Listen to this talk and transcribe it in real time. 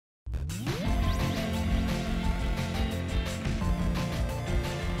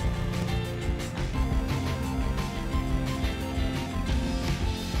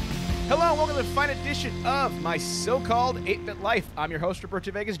Hello and welcome to the fine edition of my so-called 8-Bit Life. I'm your host, Roberto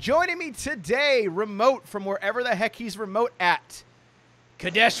Villegas. Joining me today, remote from wherever the heck he's remote at,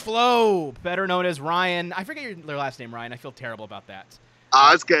 Kadesh Flow, better known as Ryan. I forget your last name, Ryan. I feel terrible about that.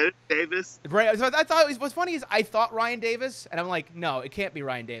 It's good. Davis. Right. So I thought what's funny is I thought Ryan Davis, and I'm like, no, it can't be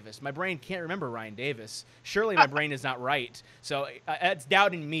Ryan Davis. My brain can't remember Ryan Davis. Surely my brain is not right. So that's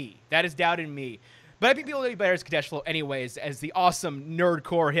doubting me. That is doubting me. But I think people know you better as Kadesh Flow anyways, as the awesome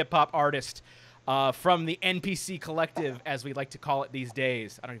nerdcore hip-hop artist from the NPC Collective, as we like to call it these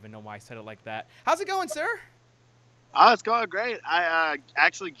days. I don't even know why I said it like that. How's it going, sir? Oh, it's going great. I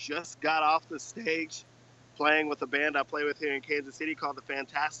actually just got off the stage playing with a band I play with here in Kansas City called the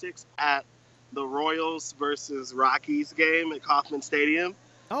Fantastics at the Royals versus Rockies game at Kauffman Stadium.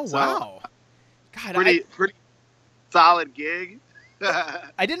 Oh, wow. God, pretty solid gig.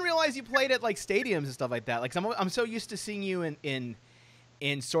 I didn't realize you played at like stadiums and stuff like that. Like I'm so used to seeing you in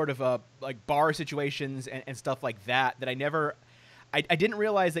sort of like bar situations and stuff like that I didn't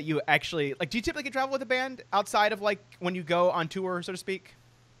realize that you actually like. Do you typically travel with a band outside of like when you go on tour, so to speak?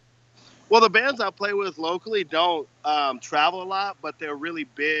 Well, the bands I play with locally don't travel a lot, but they're really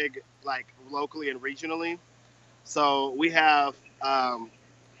big like locally and regionally. So we have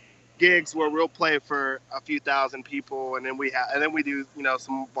gigs where we'll play for a few thousand people, and then we do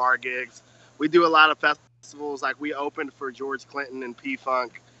some bar gigs. We do a lot of festivals. Like we opened for George Clinton and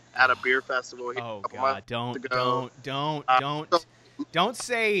P-Funk at a beer festival. Oh God! Don't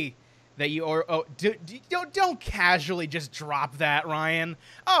say that you don't casually just drop that, Ryan.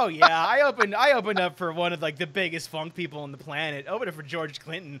 Oh yeah, I opened up for one of like the biggest funk people on the planet. Opened up for George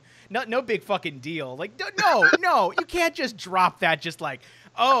Clinton. No big fucking deal. Like no, you can't just drop that. Just like,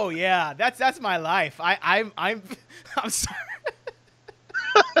 oh yeah, that's my life. I'm sorry.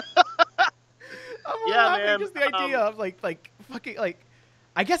 Man. Just the idea of like fucking like.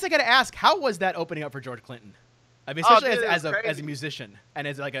 I guess I gotta ask, how was that opening up for George Clinton? I mean, especially as a musician and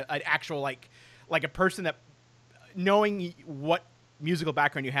as like an actual like a person that knowing what musical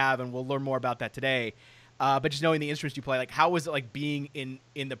background you have, and we'll learn more about that today. But just knowing the instruments you play, like how was it like being in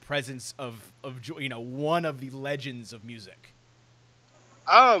the presence of one of the legends of music?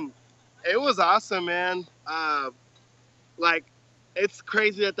 It was awesome, man. Like it's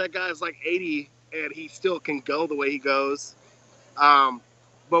crazy that guy's like 80 and he still can go the way he goes.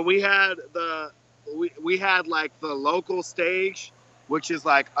 But we had we had like the local stage, which is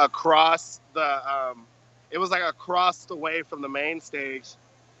like across the it was like across the way from the main stage,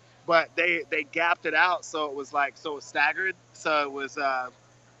 but they gapped it out so it was staggered. So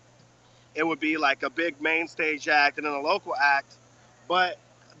it would be like a big main stage act and then a local act, but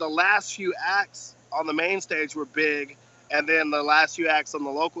the last few acts on the main stage were big, and then the last few acts on the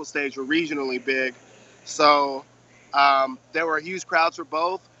local stage were regionally big. So there were huge crowds for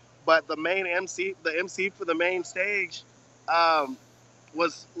both, but the MC for the main stage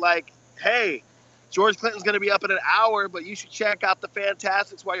was like, hey, George Clinton's going to be up in an hour, but you should check out the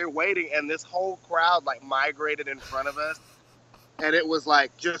Fantastics while you're waiting. And this whole crowd like migrated in front of us, and it was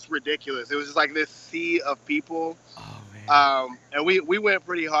like just ridiculous. It was just like this sea of people. Oh, man. And we went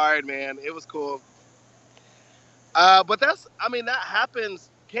pretty hard, man. It was cool. But that happens.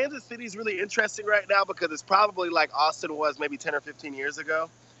 Kansas City's really interesting right now because it's probably like Austin was maybe 10 or 15 years ago.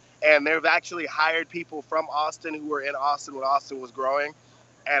 And they've actually hired people from Austin who were in Austin when Austin was growing.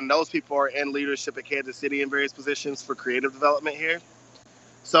 And those people are in leadership at Kansas City in various positions for creative development here.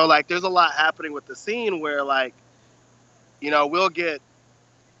 So like there's a lot happening with the scene where like, we'll get,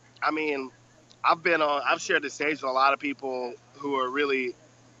 I've shared the stage with a lot of people who are really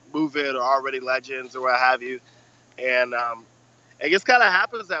moving or already legends or what have you. And it just kind of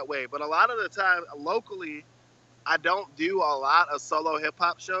happens that way. But a lot of the time, locally, I don't do a lot of solo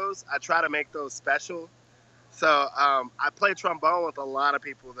hip-hop shows. I try to make those special. So I play trombone with a lot of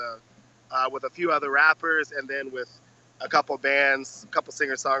people, though, with a few other rappers and then with a couple bands, a couple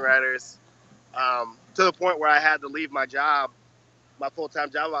singer-songwriters, to the point where I had to leave my job, my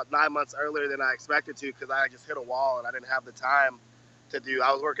full-time job, about 9 months earlier than I expected to because I just hit a wall and I didn't have the time to do.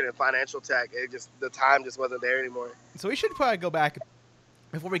 I was working in financial tech. The time just wasn't there anymore. So we should probably go back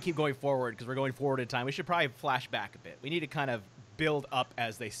before we keep going forward, because we're going forward in time. We should probably flash back a bit. We need to kind of build up,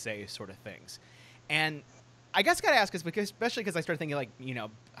 as they say, sort of things. And I guess I got to ask this especially because I started thinking like,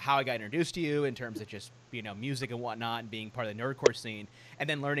 how I got introduced to you in terms of just, music and whatnot and being part of the nerdcore scene, and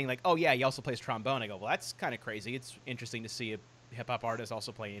then learning like, oh yeah, he also plays trombone. I go, well, that's kind of crazy. It's interesting to see a hip hop artist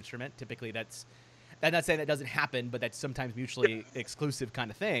also play an instrument. Typically I'm not saying that doesn't happen, but that's sometimes mutually exclusive kind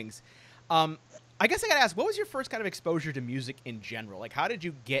of things. I guess I got to ask, what was your first kind of exposure to music in general? Like, how did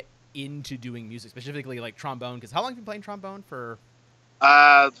you get into doing music, specifically like trombone? Because how long have you been playing trombone for?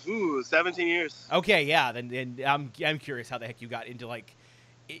 17 years. Okay, yeah. Then I'm curious how the heck you got into like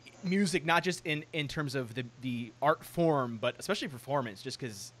music, not just in terms of the art form, but especially performance. Just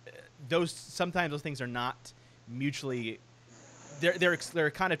because sometimes those things are not mutually.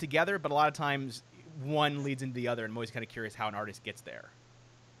 They're kind of together, but a lot of times one leads into the other. And I'm always kind of curious how an artist gets there.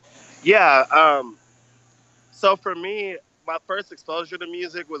 Yeah. So for me, my first exposure to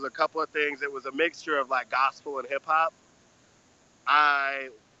music was a couple of things. It was a mixture of like gospel and hip hop.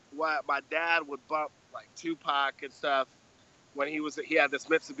 My dad would bump like Tupac and stuff when he had this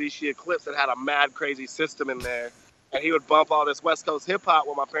Mitsubishi Eclipse that had a mad crazy system in there, and he would bump all this West Coast hip hop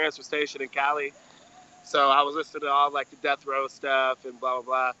when my parents were stationed in Cali. So I was listening to all like the Death Row stuff and blah blah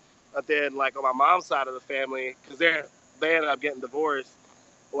blah. But then like on my mom's side of the family, because they ended up getting divorced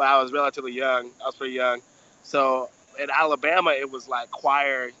when I was relatively young. I was pretty young. So in Alabama, it was like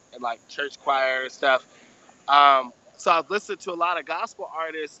choir and like church choir and stuff. So I've listened to a lot of gospel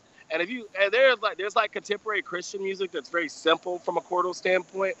artists, and there's like contemporary Christian music that's very simple from a chordal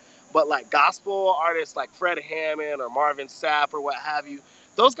standpoint, but like gospel artists like Fred Hammond or Marvin Sapp or what have you,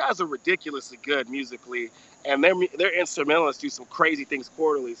 those guys are ridiculously good musically, and their instrumentalists do some crazy things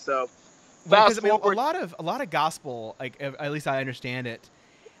chordally. So fast forward, a lot of gospel, like at least I understand it.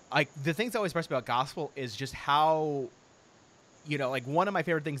 Like the things I always express about gospel is just how, like one of my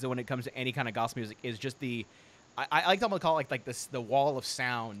favorite things when it comes to any kind of gospel music is just I like to almost call it like this, the wall of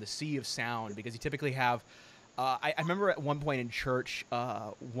sound, the sea of sound, because you typically have. I remember at one point in church,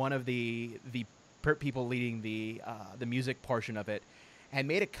 one of the people leading the music portion of it had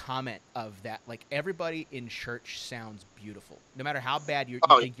made a comment of that, like everybody in church sounds beautiful, no matter how bad you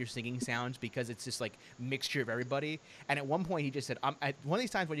think your singing sounds, because it's just like mixture of everybody. And at one point he just said, at one of these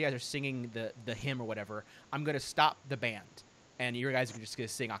times when you guys are singing the hymn or whatever, I'm going to stop the band and you guys are just going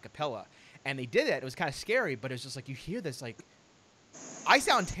to sing a cappella. And they did it. It was kind of scary, but it's just like you hear this, like, I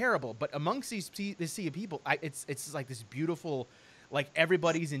sound terrible, but amongst this sea of people, it's like this beautiful, like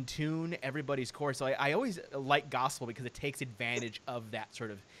everybody's in tune, everybody's chorus. So I always like gospel because it takes advantage of that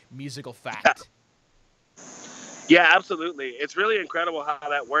sort of musical fact. Yeah, absolutely. It's really incredible how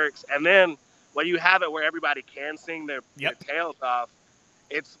that works. And then when you have it where everybody can sing their tails off,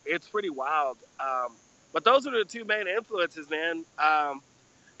 it's pretty wild. But those are the two main influences, man.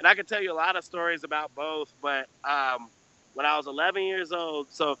 And I can tell you a lot of stories about both, but when I was 11 years old,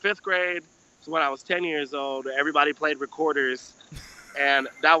 so 5th grade, so when I was 10 years old, everybody played recorders, and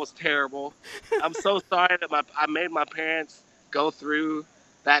that was terrible. I'm so sorry that I made my parents go through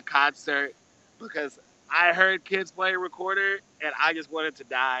that concert, because I heard kids play a recorder, and I just wanted to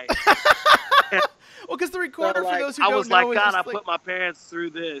die. Well, because the recorder, for those who I don't was know, like, God, I put my parents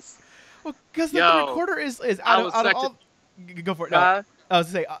through this. Well, because the recorder is out of all... Go for it. No. I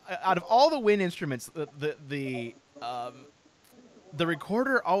was going to say, out of all the wind instruments, the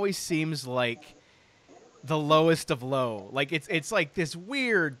recorder always seems like the lowest of low. Like it's like this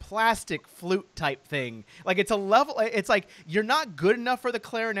weird plastic flute type thing. Like it's a level. It's like you're not good enough for the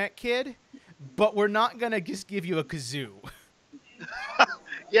clarinet kid, but we're not gonna just give you a kazoo.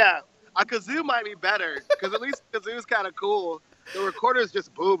 Yeah, a kazoo might be better, because at least kazoo's kind of cool. The recorder's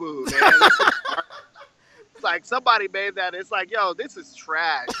just boo boo, man. Like somebody made that. It's like, yo, this is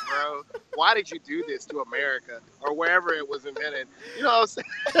trash, bro. Why did you do this to America or wherever it was invented? You know what I'm saying?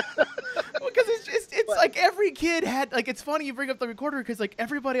 Because it's like every kid had, like, it's funny you bring up the recorder, because like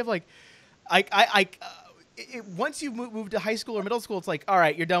everybody have like, once you move to high school or middle school, it's like, all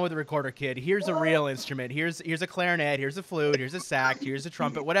right, you're done with the recorder, kid. Here's a real instrument. Here's a clarinet. Here's a flute. Here's a sax. Here's a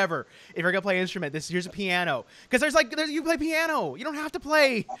trumpet. Whatever. If you're gonna play an instrument, here's a piano. Because you play piano. You don't have to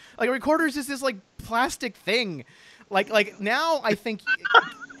play. Like a recorder is just this like plastic thing. Like now I think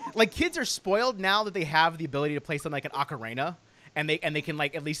like kids are spoiled now that they have the ability to play something like an ocarina. And they can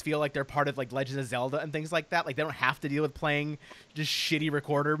like at least feel like they're part of like Legends of Zelda and things like that. Like they don't have to deal with playing just shitty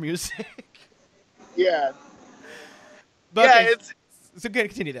recorder music. Yeah. But yeah, okay, so good.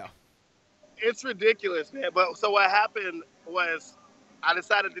 Continue though. It's ridiculous, man. But so what happened was I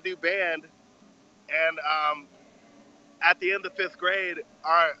decided to do band, and at the end of 5th grade,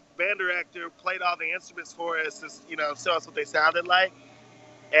 our band director played all the instruments for us to, show us what they sounded like,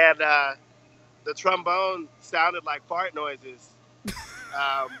 and the trombone sounded like fart noises.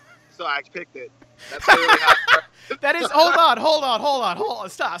 So I picked it. That's really how it worked. That is. Hold on.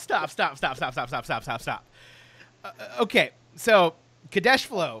 Stop. Okay, so Kadesh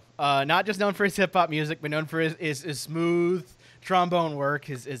Flow, not just known for his hip hop music, but known for his smooth trombone work,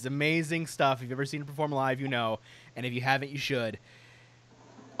 his amazing stuff. If you've ever seen him perform live, you know, and if you haven't, you should.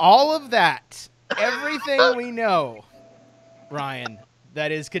 All of that, everything we know, Ryan,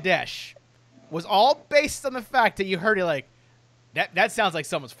 that is Kadesh, was all based on the fact that you heard it like, That sounds like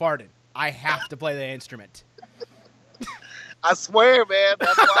someone's farted. I have to play the instrument. I swear, man.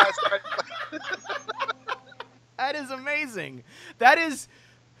 That's why I started. That is amazing. That is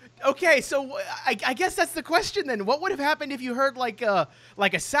okay. So I guess that's the question then. What would have happened if you heard like a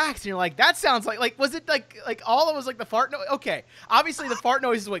sax and you're like, that sounds like was it like all of it was like the fart noise? Okay, obviously the fart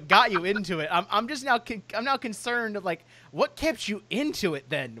noise is what got you into it. I'm just now I'm now concerned of like what kept you into it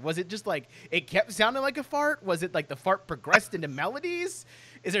then. Was it just like it kept sounding like a fart? Was it like the fart progressed into melodies?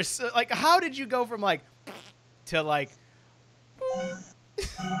 Is there like how did you go from like to like?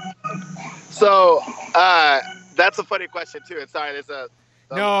 So that's a funny question too. And sorry, there's a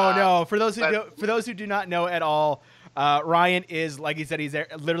no. For those who do not know at all, Ryan is, like he said, he's there,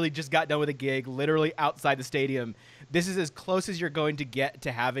 literally just got done with a gig, literally outside the stadium. This is as close as you're going to get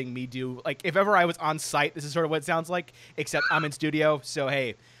to having me do, like, if ever I was on site, this is sort of what it sounds like, except I'm in studio. So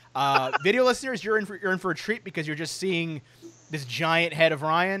hey, video listeners, you're in for a treat because you're just seeing this giant head of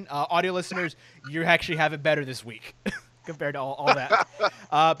Ryan. Audio listeners, you actually have it better this week compared to all that.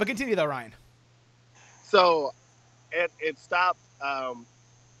 But continue though, Ryan. So it stopped.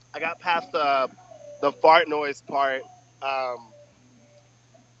 I got past the fart noise part.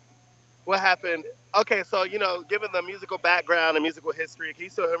 What happened? Okay, so given the musical background and musical history, can you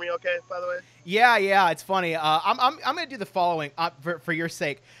still hear me? Okay, by the way. Yeah, it's funny. I'm gonna do the following for your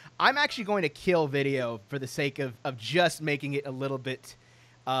sake. I'm actually going to kill video for the sake of just making it a little bit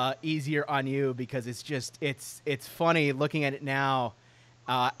easier on you because it's funny looking at it now.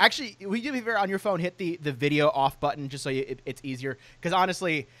 Actually, will you do me a favor on your phone? Hit the video off button just so it's easier. Because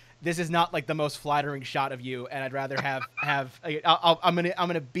honestly, this is not like the most flattering shot of you, and I'd rather have. I'm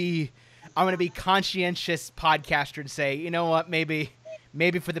gonna be conscientious podcaster and say, you know what, maybe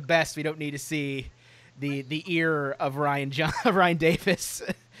for the best, we don't need to see the ear of Ryan Davis.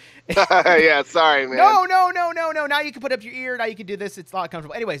 Yeah, sorry, man. No. Now you can put up your ear. Now you can do this. It's a lot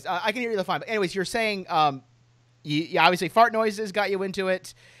comfortable. Anyways, I can hear you fine. But anyways, you're saying. You obviously fart noises got you into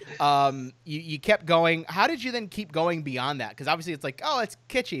it. You kept going. How did you then keep going beyond that? Because obviously it's like, oh, it's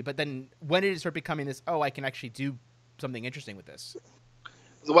kitschy. But then when did it start becoming this, oh, I can actually do something interesting with this?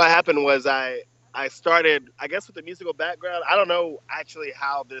 So what happened was I started, I guess, with the musical background. I don't know actually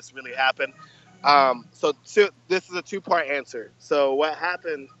how this really happened. So this is a two-part answer. So what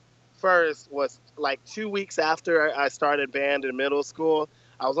happened first was like 2 weeks after I started band in middle school,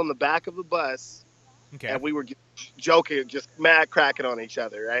 I was on the back of the bus. Okay. And we were joking, just mad cracking on each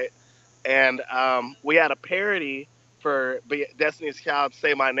other, right? And we had a parody for Destiny's Child,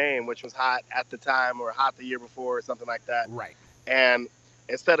 Say My Name, which was hot at the time or hot the year before or something like that. Right. And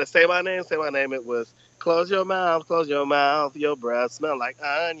instead of Say My Name, it was close your mouth, your breath smell like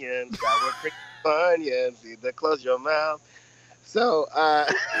onions. I would onions, either close your mouth. So, oh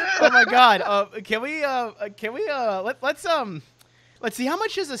my God. Let's see how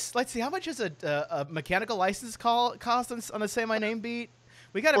much is a mechanical license cost on the Say My Name beat.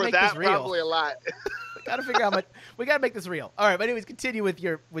 We got to make this real. Probably a lot. We got to figure out how much. We got to make this real. All right, but anyways, continue with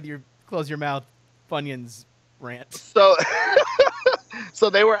your close your mouth Funyuns rant. So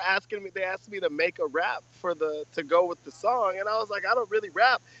they were asking me. They asked me to make a rap to go with the song, and I was like, I don't really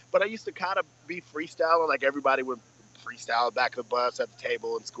rap, but I used to kind of be freestyling, like everybody would freestyle back of the bus at the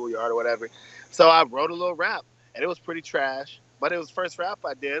table in schoolyard or whatever. So I wrote a little rap, and it was pretty trash. But it was the first rap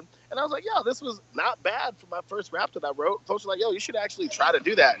I did. And I was like, yo, this was not bad for my first rap that I wrote. Folks were like, yo, you should actually try to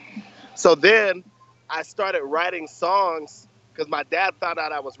do that. So then I started writing songs because my dad found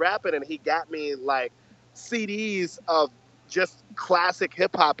out I was rapping and he got me like CDs of just classic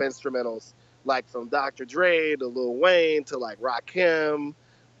hip hop instrumentals, like from Dr. Dre to Lil Wayne to like Rakim,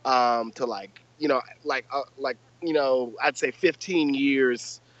 to like, I'd say 15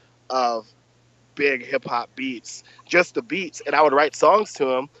 years of big hip hop beats, just the beats, and I would write songs to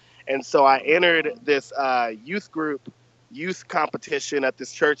them. And so I entered this youth competition at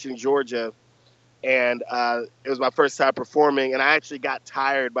this church in Georgia, and it was my first time performing. And I actually got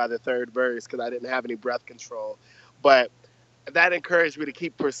tired by the third verse because I didn't have any breath control, but that encouraged me to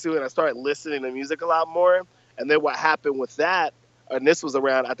keep pursuing. I started listening to music a lot more, and then what happened with that, and this was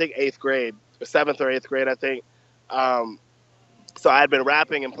around I think 8th grade or 7th or 8th grade, I think. So I had been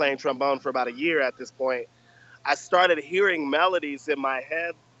rapping and playing trombone for about a year at this point. I started hearing melodies in my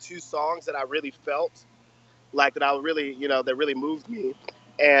head, 2 songs that I really felt like that I really, that really moved me.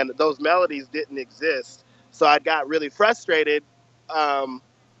 And those melodies didn't exist. So I got really frustrated that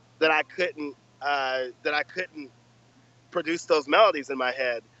I couldn't produce those melodies in my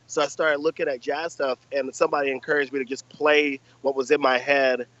head. So I started looking at jazz stuff, and somebody encouraged me to just play what was in my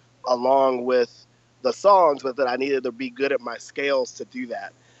head along with the songs, but that I needed to be good at my scales to do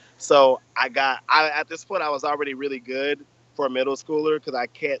that. So at this point I was already really good for a middle schooler because I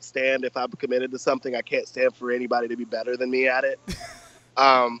can't stand, if I'm committed to something, I can't stand for anybody to be better than me at it.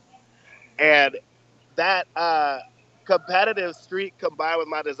 Um, and that competitive streak combined with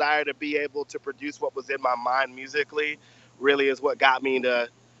my desire to be able to produce what was in my mind musically really is what got me to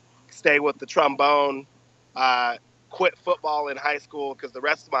stay with the trombone, quit football in high school because the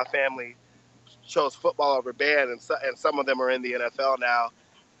rest of my family chose football over band, and some of them are in the NFL now.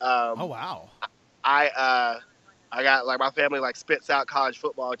 Oh wow. I got like my family like spits out college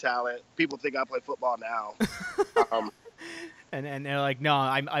football talent. People think I play football now. Um, and they're like, no,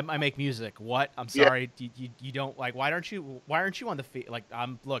 I make music. What? I'm yeah, sorry, you don't like. Why aren't you on the field? Like,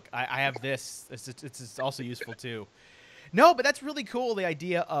 look, I have this. It's also useful too. No, but that's really cool. The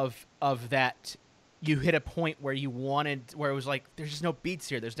idea of that. You hit a point where where it was like, there's just no beats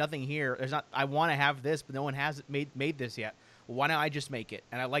here. There's nothing here. There's not. I want to have this, but no one has made this yet. Well, why don't I just make it?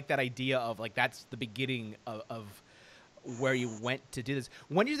 And I like that idea of like that's the beginning of where you went to do this.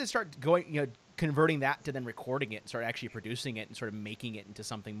 When did you start going? Converting that to then recording it and start actually producing it and sort of making it into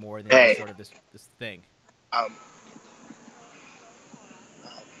something more than just sort of this thing. um,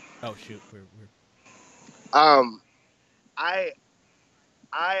 Oh shoot, we're um, I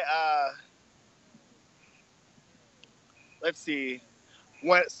let's see.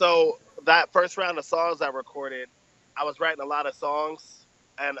 So that first round of songs I recorded, I was writing a lot of songs,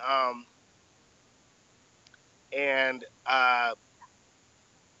 and and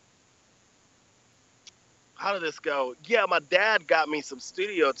how did this go? Yeah, my dad got me some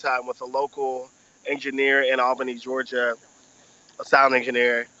studio time with a local engineer in Albany, Georgia, a sound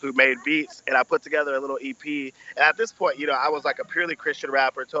engineer who made beats, and I put together a little EP. And at this point, I was like a purely Christian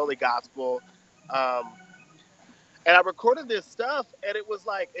rapper, totally gospel. Um, and I recorded this stuff, and it was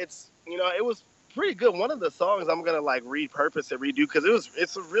like it was pretty good. One of the songs I'm gonna like repurpose and redo because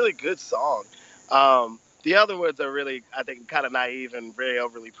it's a really good song. The other words are really, I think, kind of naive and very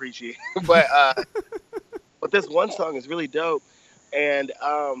overly preachy, but this one song is really dope, and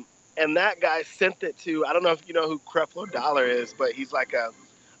that guy sent it to, I don't know if you know who Creflo Dollar is, but he's like a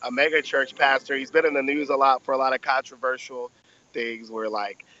mega church pastor. He's been in the news a lot for a lot of controversial things where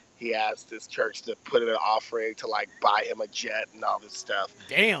like he asked his church to put in an offering to like buy him a jet and all this stuff.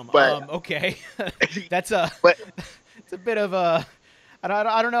 damn. But Okay, that's a but it's a bit of a.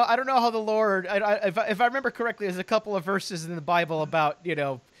 I don't know. I don't know how the Lord. If I remember correctly, there's a couple of verses in the Bible about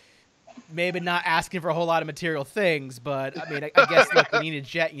maybe not asking for a whole lot of material things, but I mean, I guess look, when you need a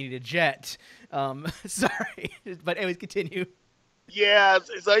jet, you need a jet. Sorry, but anyways, continue. yeah,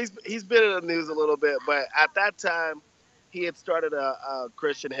 so he's been in the news a little bit, but at that time he had started a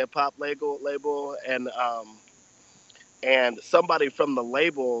Christian hip hop label, and somebody from the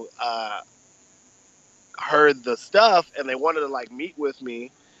label heard the stuff and they wanted to like meet with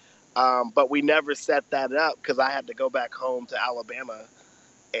me, but we never set that up because I had to go back home to Alabama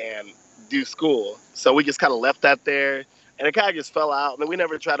and do school. So we just kind of left that there, and it kind of just fell out, and then we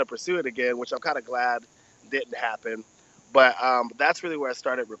never tried to pursue it again, which I'm kind of glad didn't happen. But that's really where I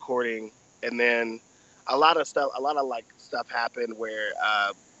started recording, and then a lot of stuff happened where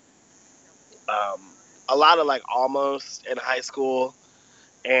um, a lot of like almost in high school,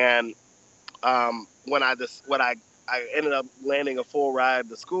 and when I ended up landing a full ride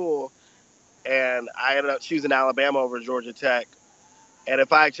to school, and I ended up choosing Alabama over Georgia Tech. And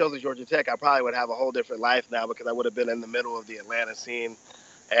if I had chosen Georgia Tech, I probably would have a whole different life now because I would have been in the middle of the Atlanta scene.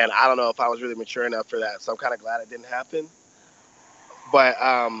 And I don't know if I was really mature enough for that. So I'm kind of glad it didn't happen. But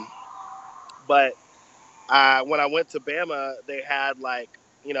when I went to Bama, they had like,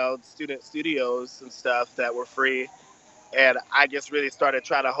 student studios and stuff that were free. And I just really started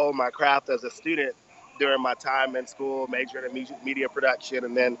trying to hold my craft as a student during my time in school, majoring in media production.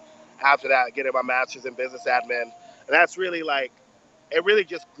 And then after that, getting my master's in business admin. And that's really like, it really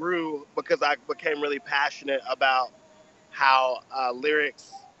just grew because I became really passionate about how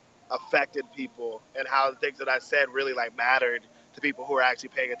lyrics affected people and how the things that I said really like mattered to people who were actually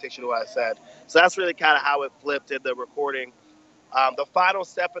paying attention to what I said. So that's really kind of how it flipped in the recording. The final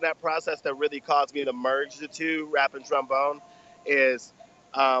step in that process that really caused me to merge the two, rap and trombone, is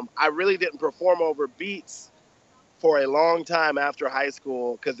I really didn't perform over beats for a long time after high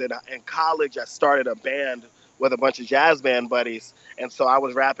school because in college I started a band with a bunch of jazz band buddies, and so I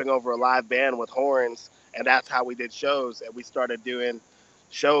was rapping over a live band with horns, and that's how we did shows. And we started doing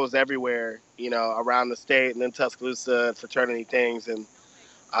shows everywhere, around the state and in Tuscaloosa and fraternity things, and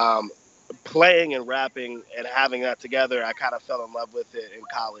um, playing and rapping and having that together. I kind of fell in love with it in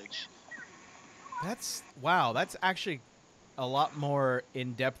college. That's wow. That's actually a lot more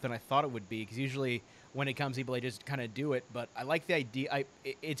in depth than I thought it would be. Because usually when it comes to people, they just kind of do it. But I like the idea.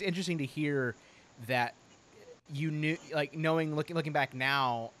 It's interesting to hear that you knew, like, looking back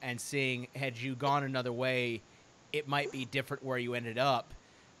now and seeing, had you gone another way, it might be different where you ended up.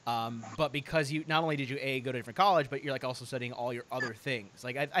 But because you, not only did you go to a different college, but you're like also studying all your other things.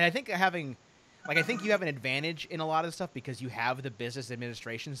 Like I think I think you have an advantage in a lot of stuff because you have the business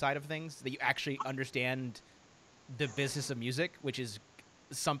administration side of things, that you actually understand the business of music, which is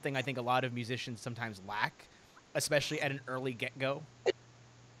something I think a lot of musicians sometimes lack, especially at an early get-go.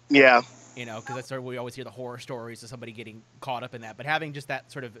 Yeah. You know, because that's where we always hear the horror stories of somebody getting caught up in that. But having just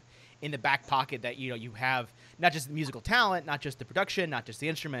that sort of in the back pocket that, you know, you have not just the musical talent, not just the production, not just the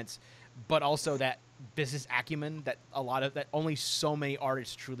instruments, but also that business acumen that that only so many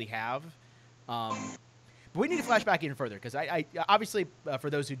artists truly have. But we need to flash back even further because I obviously, for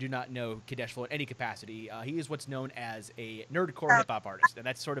those who do not know Kadesh Flow in any capacity, he is what's known as a nerdcore hip-hop artist. And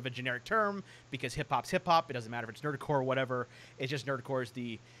that's sort of a generic term because hip-hop's hip-hop. It doesn't matter if it's nerdcore or whatever. It's just nerdcore is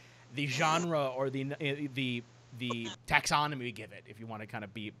the genre or the taxonomy we give it, if you want to kind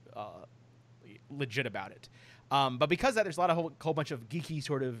of be legit about it. But because of that, there's a whole bunch of geeky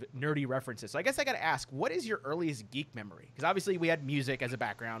sort of nerdy references. So I guess I got to ask, what is your earliest geek memory? Because obviously we had music as a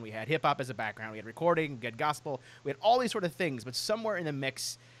background, we had hip hop as a background, we had recording, we had gospel, we had all these sort of things. But somewhere in the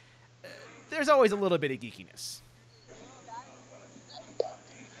mix, there's always a little bit of geekiness.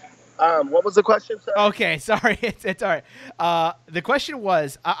 What was the question, sir? Okay, sorry, it's all right. The question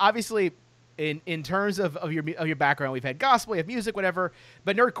was obviously in terms of your background, we've had gospel, we have music, whatever,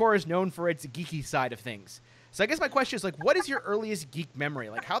 but nerdcore is known for its geeky side of things. So I guess my question is, like, what is your earliest geek memory?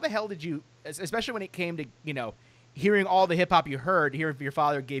 Like, how the hell did you, especially when it came to, you know, hearing all the hip hop you heard, hearing your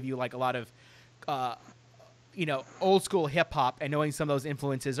father gave you like a lot of, you know, old school hip hop, and knowing some of those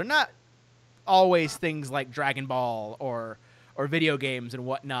influences are not always things like Dragon Ball or video games and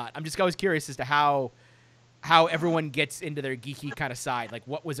whatnot. I'm just always curious as to how everyone gets into their geeky kind of side. Like,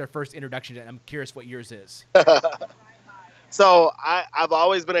 what was their first introduction to it? I'm curious what yours is. So I've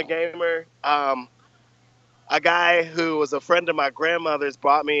always been a gamer. A guy who was a friend of my grandmother's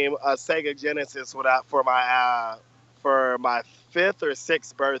bought me a Sega Genesis for my 5th or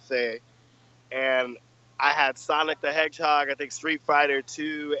 6th birthday, and I had Sonic the Hedgehog, I think Street Fighter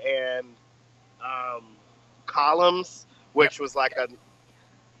 2, and Columns, which was like a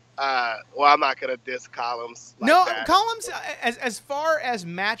well, I'm not gonna diss Columns. Like no, that. Columns, as far as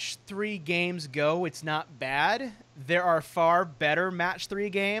match 3 games go, it's not bad. There are far better match 3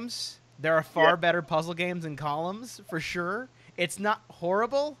 games. There are far better puzzle games than Columns, for sure. It's not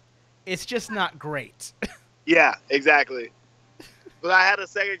horrible. It's just not great. Yeah, exactly. But I had a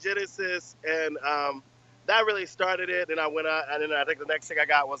Sega Genesis, and that really started it. And I went out, and then I think the next thing I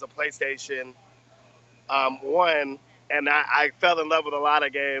got was a PlayStation 1. And I fell in love with a lot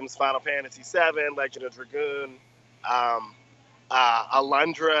of games: Final Fantasy VII, Legend of Dragoon,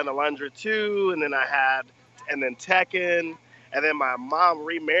 Alundra and Alundra 2, and then Tekken. And then my mom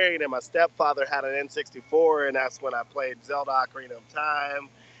remarried, and my stepfather had an N64, and that's when I played Zelda Ocarina of Time.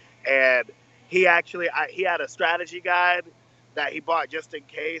 And he had a strategy guide that he bought just in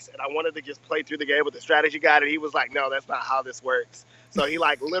case, and I wanted to just play through the game with the strategy guide, and he was like, no, that's not how this works. So he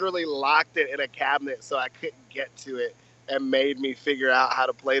like literally locked it in a cabinet so I couldn't get to it, and made me figure out how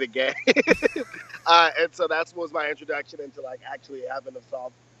to play the game. And so that was my introduction into like actually having to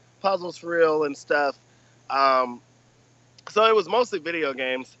solve puzzles for real and stuff. So it was mostly video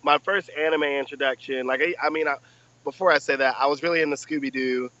games. My first anime introduction, before I say that, I was really into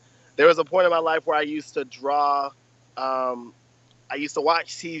Scooby-Doo. There was a point in my life where I used to draw. I used to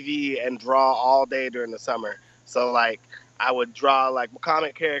watch TV and draw all day during the summer. So like I would draw like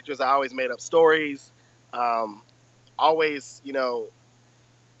comic characters. I always made up stories. Always, you know,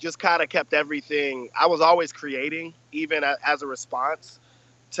 just kind of kept everything. I was always creating, even as a response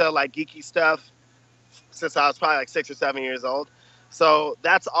to like geeky stuff, since I was probably like 6 or 7 years old. So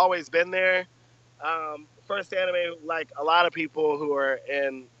that's always been there. First anime, like a lot of people who are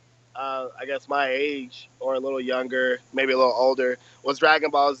in, I guess my age or a little younger, maybe a little older, was Dragon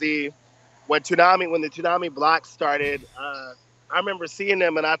Ball Z. When the Toonami blocks started, I remember seeing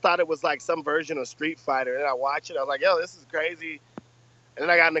them and I thought it was like some version of Street Fighter. And I watched it, I was like, yo, this is crazy. And then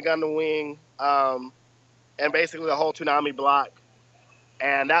I got into Gundam Wing, and basically the whole Toonami block.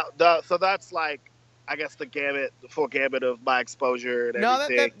 And so that's like, I guess the full gamut of my exposure and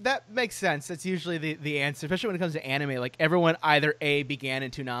everything. No, that makes sense. That's usually the answer, especially when it comes to anime. Like everyone either A, began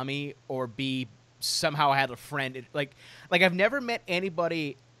in Toonami, or B, somehow had a friend. Like I've never met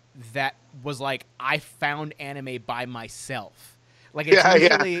anybody that was like, I found anime by myself. Like Yeah,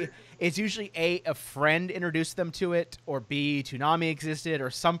 yeah. it's usually a friend introduced them to it, or B, Toonami existed, or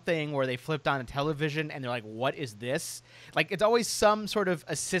something where they flipped on a television and they're like, "What is this?" Like it's always some sort of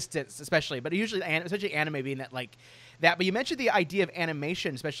assistance, especially, but usually especially anime being that like that. But you mentioned the idea of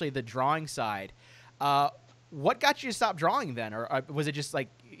animation, especially the drawing side. What got you to stop drawing then, or was it just like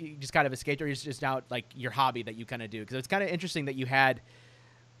you just kind of escaped, or is it just now like your hobby that you kind of do? Because it's kind of interesting that you had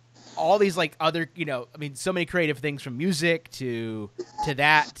all these like other, I mean, so many creative things from music to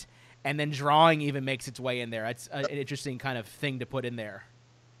that, and then drawing even makes its way in there. It's an interesting kind of thing to put in there.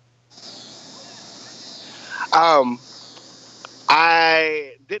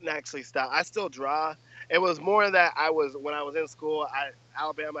 I didn't actually stop. I still draw. It was more that when I was in school.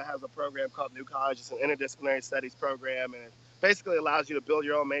 Alabama has a program called New College. It's an interdisciplinary studies program, and it basically allows you to build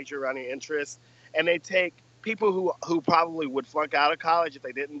your own major around your interests. And they take people who probably would flunk out of college if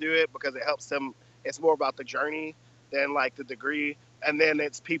they didn't do it, because it helps them. It's more about the journey than like the degree. And then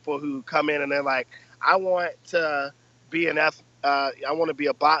it's people who come in and they're like, I want to be I want to be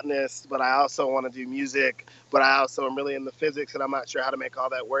a botanist, but I also want to do music, but I also am really into physics, and I'm not sure how to make all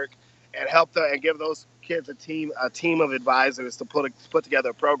that work. And help them and give those kids a team of advisors to put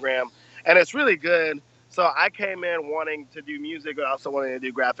together a program, and it's really good. So I came in wanting to do music, but also wanting to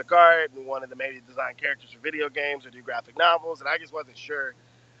do graphic art, and wanted to maybe design characters for video games or do graphic novels, and I just wasn't sure.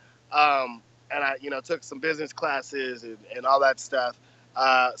 And I, took some business classes and all that stuff.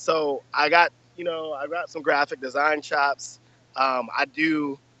 So I got some graphic design chops. I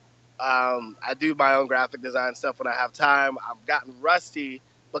do my own graphic design stuff when I have time. I've gotten rusty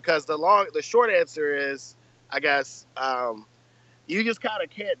because the short answer is, I guess, you just kind of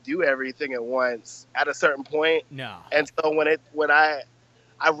can't do everything at once at a certain point. No. And so when I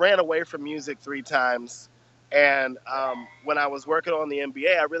ran away from music 3 times, and when I was working on the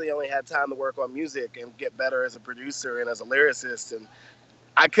MBA, I really only had time to work on music and get better as a producer and as a lyricist. And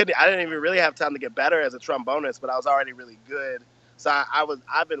I didn't even really have time to get better as a trombonist, but I was already really good. So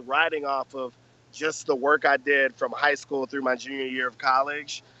I've been riding off of just the work I did from high school through my junior year of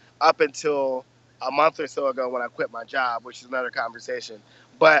college up until a month or so ago when I quit my job, which is another conversation.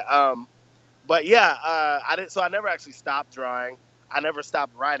 But yeah, I never actually stopped drawing. I never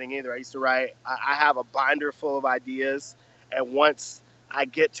stopped writing either. I used to write. I have a binder full of ideas, and once I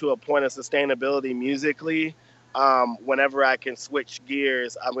get to a point of sustainability musically, whenever I can switch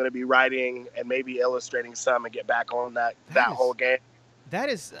gears, I'm going to be writing and maybe illustrating some and get back on that whole game. That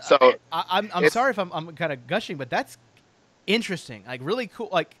is. So I'm sorry if I'm kind of gushing, but that's interesting. Like really cool.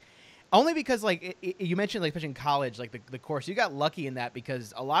 Like only because like you mentioned, like especially in college, like the course, you got lucky in that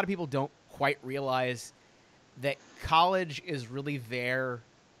because a lot of people don't quite realize that college is really there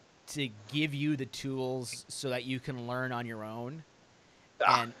to give you the tools so that you can learn on your own.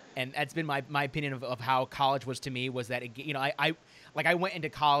 And that's been my opinion of how college was to me, was that I went into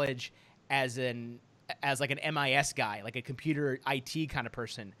college as like an MIS guy, like a computer IT kind of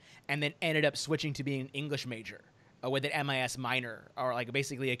person, and then ended up switching to being an English major with an MIS minor, or like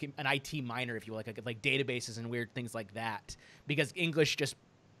basically an IT minor, if you will, like databases and weird things like that, because English just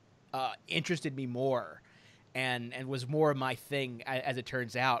interested me more and was more of my thing as it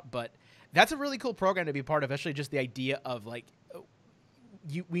turns out. But that's a really cool program to be part of, especially just the idea of like,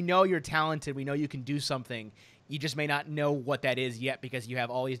 we know you're talented, we know you can do something, you just may not know what that is yet because you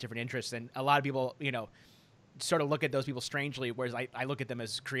have all these different interests. And a lot of people, sort of look at those people strangely, whereas I look at them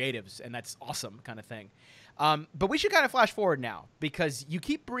as creatives, and that's awesome kind of thing. But we should kind of flash forward now, because you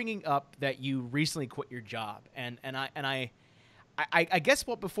keep bringing up that you recently quit your job, and I guess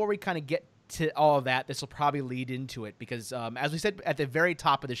before we kind of get to all of that, this will probably lead into it, because as we said at the very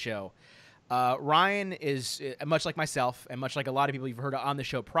top of the show, Ryan is, much like myself and much like a lot of people you've heard on the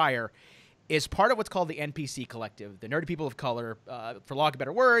show prior, is part of what's called the NPC Collective, the Nerdy People of Color. For lack of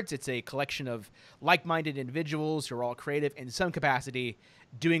better words, it's a collection of like-minded individuals who are all creative in some capacity,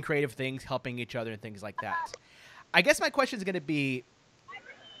 doing creative things, helping each other, and things like that. I guess my question is going to be,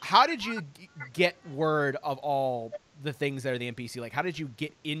 how did you get word of all the things that are the NPC? Like, how did you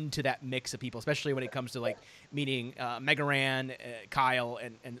get into that mix of people, especially when it comes to like meeting Megaran, Kyle,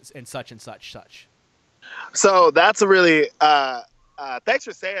 and such and such? So that's a really thanks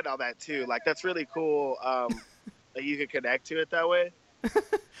for saying all that too. Like, that's really cool that you could connect to it that way.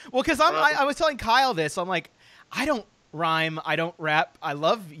 Well, because I was telling Kyle this. I'm like, I don't rhyme, I don't rap. I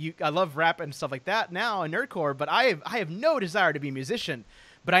love rap and stuff like that now in nerdcore, but I have no desire to be a musician.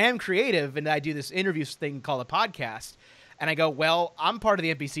 But I am creative, and I do this interview thing called a podcast. And I go, well, I'm part of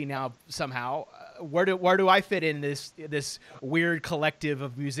the NPC now somehow. Where do I fit in this weird collective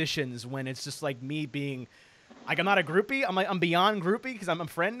of musicians when it's just like me being Like I'm not a groupie. I'm beyond groupie because I'm a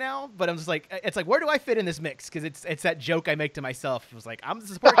friend now. But I'm just like, it's like, where do I fit in this mix? Because it's that joke I make to myself. It was like, I'm the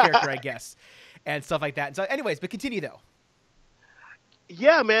support character, I guess, and stuff like that. And so, anyways, but continue though.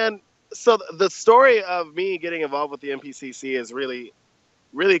 Yeah, man. So the story of me getting involved with the NPCC is really,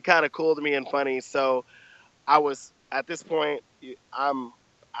 really kind of cool to me and funny. So I was at this point,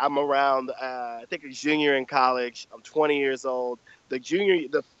 I'm around, I think a junior in college. I'm 20 years old.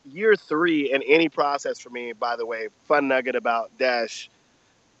 The year 3 in any process for me, by the way, fun nugget about Dash.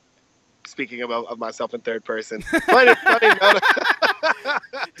 Speaking of myself in third person, funny note.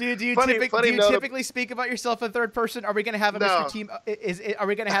 Do you funny note typically speak about yourself in third person? Are we gonna have a No. Mr. T? Are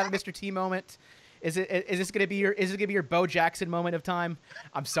we gonna have a Mr. T moment? Is this gonna be your Bo Jackson moment of time?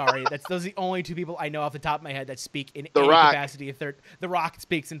 I'm sorry, those are the only 2 people I know off the top of my head that speak in any Rock. capacity of third. The Rock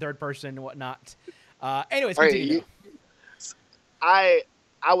speaks in third person and whatnot. Anyways, All right, continue.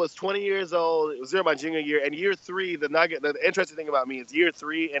 I was 20 years old. It was during my junior year, and year 3. The interesting thing about me is year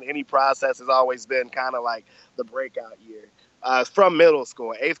 3 in any process has always been kind of like the breakout year. From middle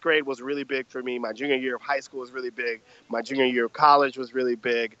school, 8th grade was really big for me. My junior year of high school was really big. My junior year of college was really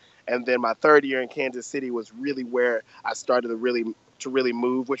big, and then my 3rd year in Kansas City was really where I started to really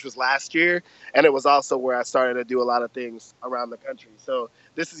move, which was last year, and it was also where I started to do a lot of things around the country. So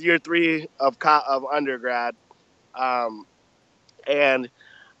this is year 3 of undergrad. And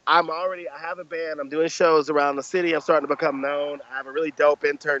I have a band. I'm doing shows around the city. I'm starting to become known. I have a really dope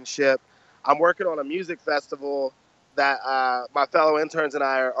internship. I'm working on a music festival that my fellow interns and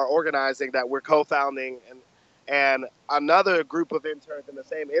I are organizing, that we're co-founding. And another group of interns in the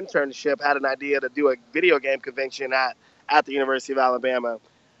same internship had an idea to do a video game convention at the University of Alabama.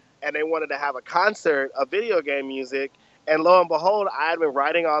 And they wanted to have a concert of video game music. And lo and behold, I had been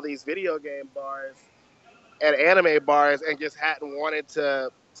writing all these video game bars and anime bars and just hadn't wanted to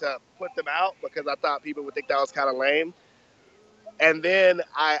put them out because I thought people would think that was kind of lame. And then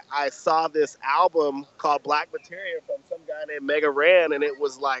I saw this album called Black Materia from some guy named Mega Ran, and it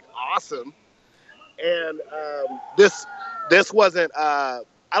was like awesome. And this wasn't I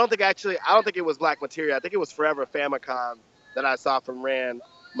don't think it was Black Materia. I think it was Forever Famicom that I saw from Ran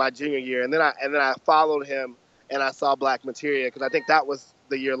my junior year, and then I followed him and I saw Black Materia because I think that was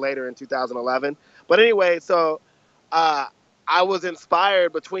the year later in 2011. But anyway, so I was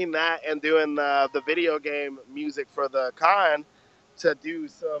inspired between that and doing the video game music for the con to do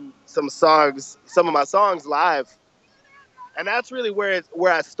some songs, some of my songs live, and that's really where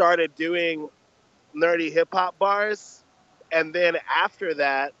I started doing nerdy hip hop bars. And then after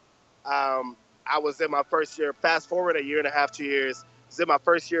that, I was in my first year. Fast forward a year and a half, 2 years. I was in my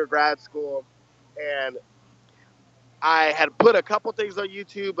first year of grad school, and I had put a couple things on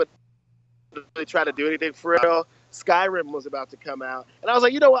YouTube, but didn't really try to do anything for real. Skyrim was about to come out, and I was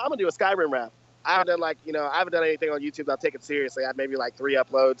like, you know what, I'm gonna do a Skyrim rap. I haven't done anything on YouTube that I'll take it seriously. I had maybe like 3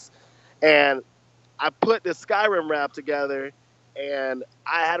 uploads, and I put this Skyrim rap together, and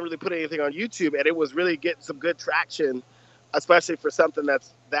I hadn't really put anything on YouTube, and it was really getting some good traction, especially for something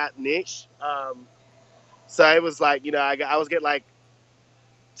that's that niche. So it was like, I was getting like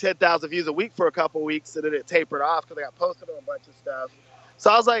 10,000 views a week for a couple weeks, and then it tapered off because I got posted on a bunch of stuff.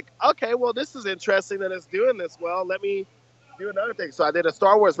 So I was like, okay, well, this is interesting that it's doing this well. Let me do another thing. So I did a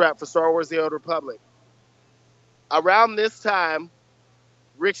Star Wars rap for Star Wars: The Old Republic. Around this time,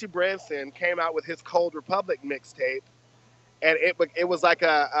 Richie Branson came out with his Cold Republic mixtape, and it was like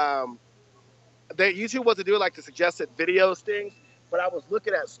YouTube wasn't doing like the suggested videos things, but I was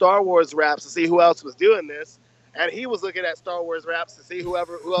looking at Star Wars raps to see who else was doing this, and he was looking at Star Wars raps to see who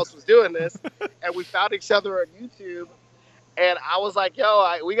else was doing this, and we found each other on YouTube, and I was like,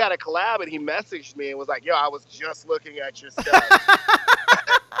 yo, we got to collab, and he messaged me and was like, yo, I was just looking at your stuff.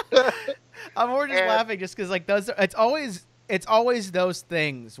 I'm more just laughing just because like it's always those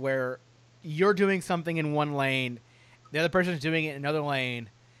things where you're doing something in one lane, the other person's doing it in another lane.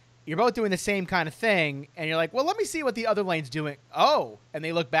 You're both doing the same kind of thing, and you're like, well, let me see what the other lane's doing. Oh, and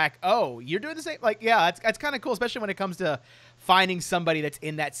they look back. Oh, you're doing the same. Like, yeah, that's kind of cool, especially when it comes to finding somebody that's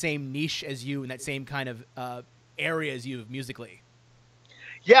in that same niche as you, in that same kind of area as you musically.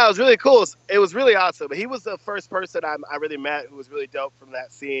 Yeah, it was really cool. It was really awesome. He was the first person I really met who was really dope from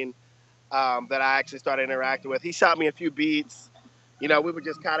that scene that I actually started interacting with. He shot me a few beats. We would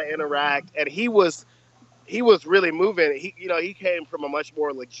just kind of interact, and he was really moving. He came from a much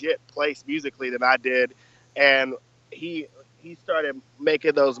more legit place musically than I did, and he started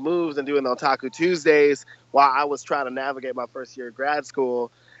making those moves and doing the Otaku Tuesdays while I was trying to navigate my first year of grad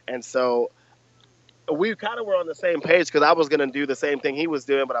school. And so we kind of were on the same page because I was going to do the same thing he was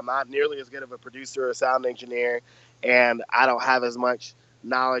doing, but I'm not nearly as good of a producer or sound engineer, and I don't have as much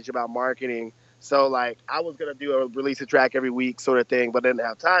knowledge about marketing. So like I was gonna release a track every week sort of thing, but didn't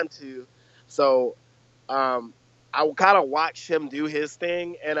have time to. So um, I kind of watched him do his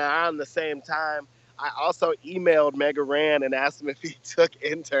thing, and around the same time, I also emailed Mega Ran and asked him if he took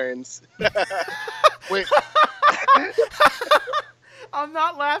interns. Which I'm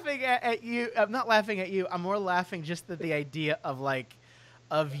not laughing at you. I'm not laughing at you. I'm more laughing just at the idea of like,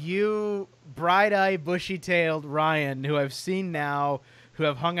 of you, bright-eyed, bushy-tailed Ryan, who I've seen now, who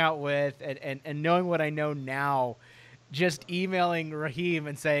I've hung out with, and knowing what I know now, just emailing Raheem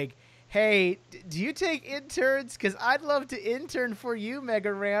and saying, hey, do you take interns? Because I'd love to intern for you,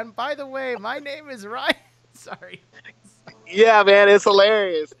 Mega Ran. By the way, my name is Ryan. Sorry. yeah, man, it's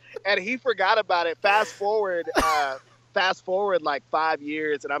hilarious. And he forgot about it. Fast forward like 5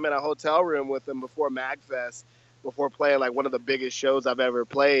 years, and I'm in a hotel room with him before MagFest, before playing like one of the biggest shows I've ever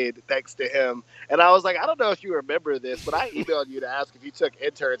played, thanks to him. And I was like, I don't know if you remember this, but I emailed you to ask if you took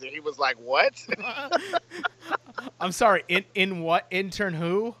interns, and he was like, what? I'm sorry. In what? Intern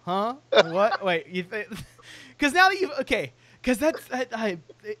who? Huh? What? Wait. Because now that you because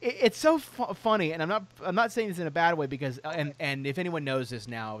it's so funny, and I'm not saying this in a bad way, because and if anyone knows this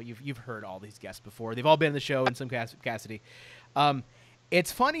now, you've heard all these guests before. They've all been on the show in some capacity.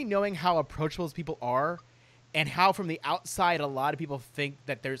 It's funny knowing how approachable people are, and how from the outside a lot of people think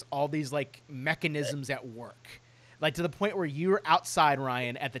that there's all these like mechanisms at work, like to the point where you were outside,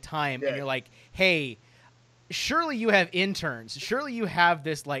 Ryan, at the time, and you're like, hey, surely you have interns. Surely you have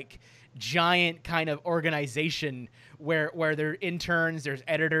this like giant kind of organization where there are interns, there's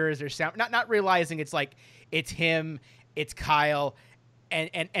editors, there's sound, not realizing it's like it's him, it's Kyle,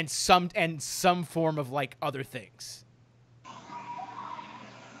 and some form of like other things,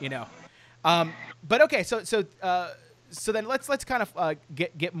 you know. But okay, so then let's kind of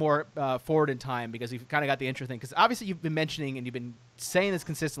get more forward in time, because we've kind of got the intro thing, because obviously you've been mentioning and you've been saying this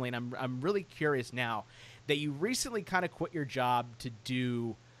consistently, and I'm really curious now that you recently kind of quit your job to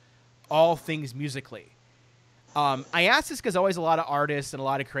do all things musically. I ask this because always a lot of artists and a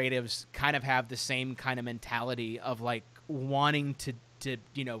lot of creatives kind of have the same kind of mentality of like wanting to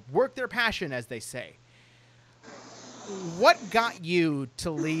work their passion, as they say. What got you to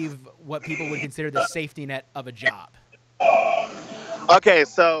leave what people would consider the safety net of a job? Okay,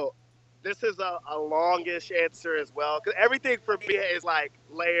 so this is a longish answer as well, because everything for me is like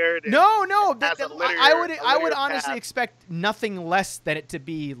layered. No, I would honestly path. expect nothing less than it to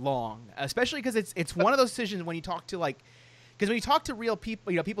be long, especially because it's one of those decisions when you talk to because when you talk to real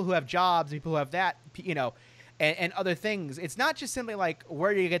people, people who have jobs, people who have that, and other things, it's not just simply like,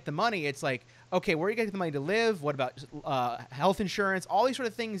 where do you get the money? It's like, okay, where do you get the money to live? What about health insurance? All these sort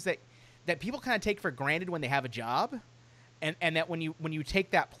of things that people kind of take for granted when they have a job. And that when you take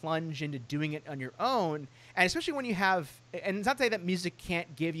that plunge into doing it on your own, and especially when you have, and it's not to say that music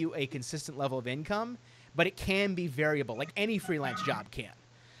can't give you a consistent level of income, but it can be variable, like any freelance job can.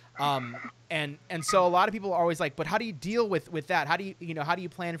 And so a lot of people are always like, but how do you deal with that? How do you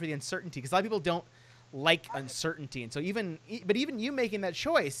plan for the uncertainty? Because a lot of people don't like uncertainty, and so even you making that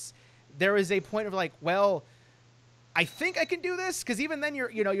choice, there is a point of like, well, I think I can do this, because even then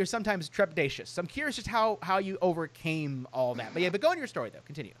you're sometimes trepidatious. So I'm curious just how you overcame all that. But go on your story though.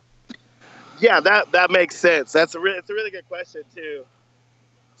 Continue. Yeah, that makes sense. It's a really good question too.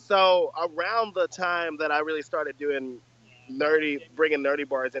 So around the time that I really started doing bringing nerdy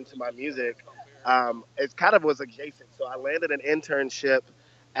bars into my music, it kind of was adjacent. So I landed an internship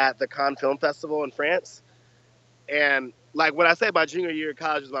at the Cannes Film Festival in France, and like when I say my junior year of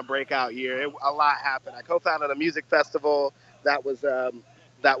college was my breakout year, a lot happened. I co-founded a music festival that was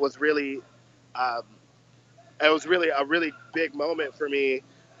really it was really a really big moment for me,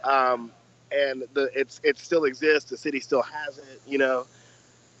 and it still exists. The city still has it,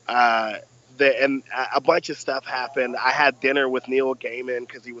 and a bunch of stuff happened. I had dinner with Neil Gaiman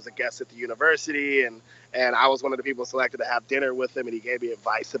because he was a guest at the university, and I was one of the people selected to have dinner with him, and he gave me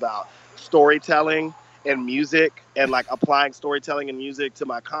advice about storytelling and music, and like applying storytelling and music to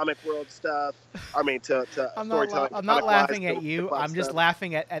my comic world stuff. I mean, to storytelling. I'm not laughing at you. I'm just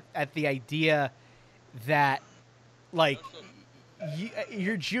laughing at the idea that, like,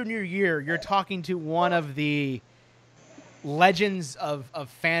 your junior year, you're talking to one of the legends of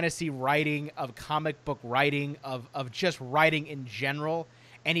fantasy writing, of comic book writing, of just writing in general,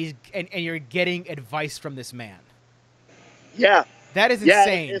 and you're getting advice from this man. Yeah, that is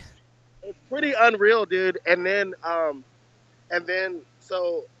insane. It's pretty unreal, dude. And then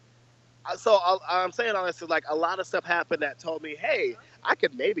so I'm saying all this is like a lot of stuff happened that told me, hey, I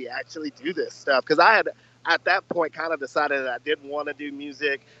could maybe actually do this stuff, because I had at that point kind of decided that I didn't want to do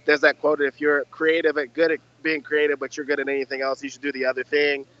music. There's that quote: if you're creative and good at being creative, but you're good at anything else, you should do the other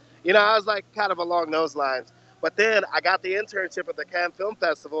thing. I was like kind of along those lines. But then I got the internship at the Cannes Film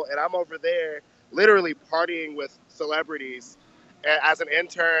Festival, and I'm over there literally partying with celebrities. And as an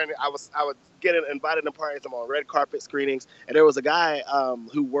intern, I would get invited to parties. I'm on red carpet screenings, and there was a guy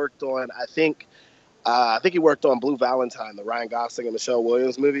who worked on I think he worked on Blue Valentine, the Ryan Gosling and Michelle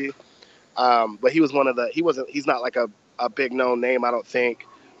Williams movie. But he was he's not like a big known name, I don't think.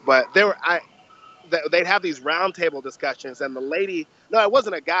 But they'd have these roundtable discussions, and the lady, no, it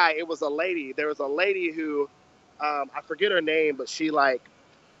wasn't a guy, it was a lady. There was a lady who, I forget her name, but she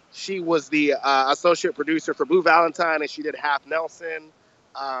was the associate producer for Blue Valentine, and she did Half Nelson.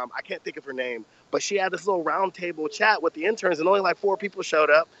 I can't think of her name, but she had this little roundtable chat with the interns, and only like 4 people showed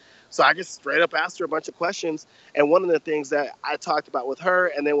up. So I just straight up asked her a bunch of questions. And one of the things that I talked about with her,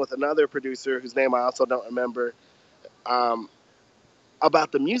 and then with another producer whose name I also don't remember, um,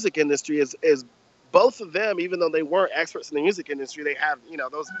 about the music industry is both of them, even though they weren't experts in the music industry, they have,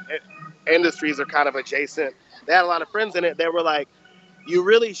 those industries are kind of adjacent. They had a lot of friends in it. They were like, you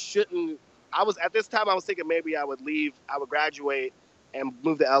really shouldn't. At this time, I was thinking maybe I would leave, I would graduate and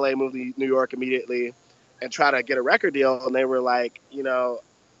move to LA, move to New York immediately and try to get a record deal. And they were like,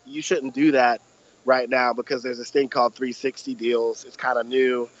 you shouldn't do that right now because there's this thing called 360 deals. It's kind of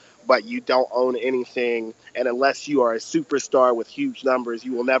new, but you don't own anything. And unless you are a superstar with huge numbers,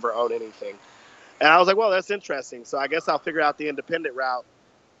 you will never own anything. And I was like, well, that's interesting. So I guess I'll figure out the independent route.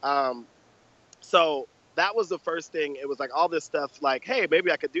 Um, so that was the first thing. It was like all this stuff like, hey,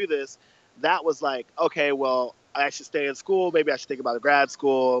 maybe I could do this. That was like, okay, well, I should stay in school. Maybe I should think about a grad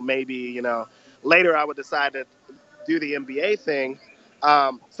school. Maybe, later I would decide to do the MBA thing.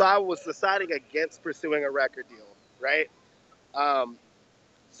 So I was deciding against pursuing a record deal, right? Um,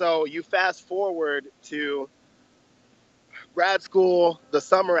 so you fast forward to grad school, the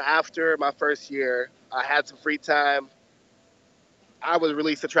summer after my first year, I had some free time. I would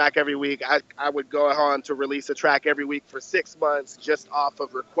release a track every week. I would go on to release a track every week for 6 months just off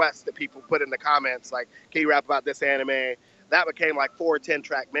of requests that people put in the comments, like, can you rap about this anime? That became like 4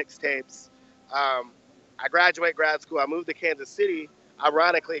 10-track mixtapes. I graduate grad school. I moved to Kansas City,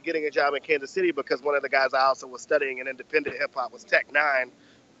 ironically getting a job in Kansas City because one of the guys I also was studying in independent hip-hop was Tech Nine,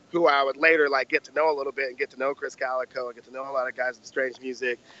 who I would later like get to know a little bit and get to know Chris Calico and get to know a lot of guys in Strange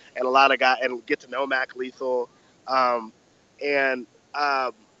Music and a lot of guys and get to know Mac Lethal. And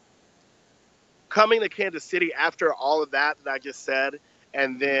coming to Kansas City after all of that I just said,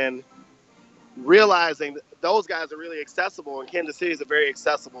 and then realizing that those guys are really accessible, and Kansas City is a very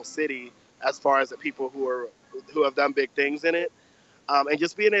accessible city as far as the people who have done big things in it, and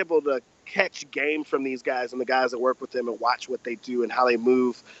just being able to catch game from these guys and the guys that work with them and watch what they do and how they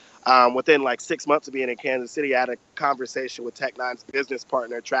move. Within like 6 months of being in Kansas City, I had a conversation with Tech Nine's business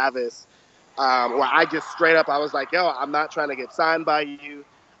partner, Travis, where I just straight up, I was like, yo, I'm not trying to get signed by you.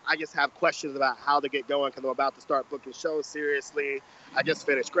 I just have questions about how to get going because I'm about to start booking shows seriously. I just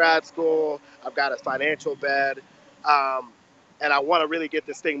finished grad school. I've got a financial bed. And I want to really get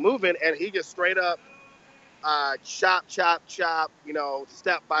this thing moving. And he just straight up chop,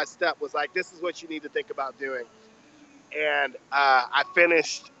 step by step was like, this is what you need to think about doing. And I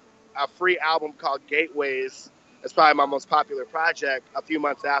finished a free album called Gateways. It's probably my most popular project. A few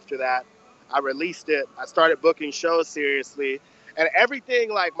months after that, I released it. I started booking shows seriously. And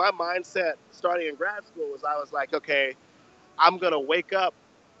everything, like my mindset starting in grad school was I was like, okay, I'm going to wake up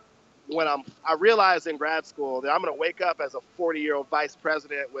I realized in grad school that I'm going to wake up as a 40-year-old vice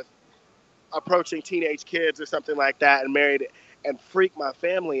president with approaching teenage kids or something like that and married and freak my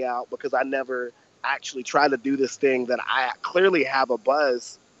family out because I never actually tried to do this thing that I clearly have a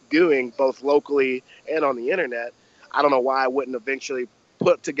buzz doing both locally and on the internet. I don't know why I wouldn't eventually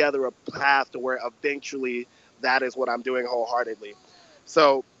put together a path to where eventually that is what I'm doing wholeheartedly.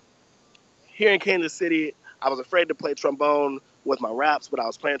 So here in Kansas City, I was afraid to play trombone with my raps, but I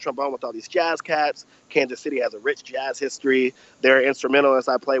was playing trombone with all these jazz cats. Kansas City has a rich jazz history. There are instrumentalists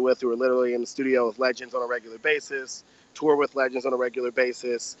I play with who are literally in the studio with legends on a regular basis, tour with legends on a regular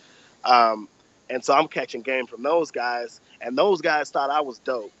basis. And so I'm catching game from those guys, and those guys thought I was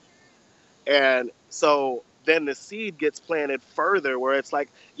dope. And so then the seed gets planted further where it's like,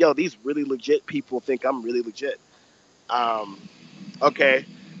 yo, these really legit people think I'm really legit. Okay.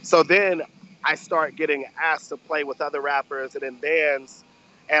 So then I start getting asked to play with other rappers and in bands,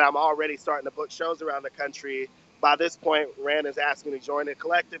 and I'm already starting to book shows around the country. By this point, Rand has asked me to join a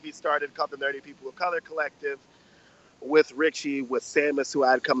collective. He started called the Nerdy People of Color Collective with Richie, with Samus, who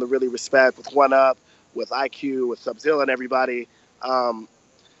I'd come to really respect, with One Up, with IQ, with Sub-Zilla and everybody. Um,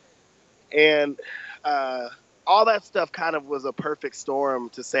 and all that stuff kind of was a perfect storm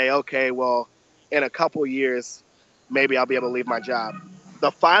to say, okay, well, in a couple years, maybe I'll be able to leave my job.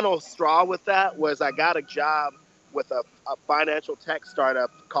 the final straw with that was I got a job with a financial tech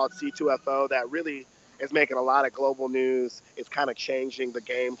startup called C2FO that really is making a lot of global news. It's kind of changing the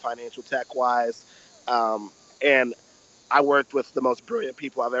game financial tech wise. And I worked with the most brilliant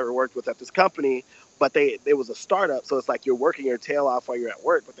people I've ever worked with at this company, but it was a startup. So it's like you're working your tail off while you're at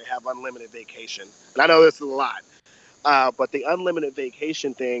work, but they have unlimited vacation. And I know this is a lot, but the unlimited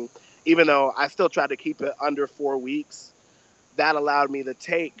vacation thing, even though I still tried to keep it under 4 weeks, that allowed me to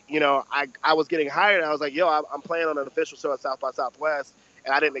take, I was getting hired. And I was like, yo, I'm playing on an official show at South by Southwest,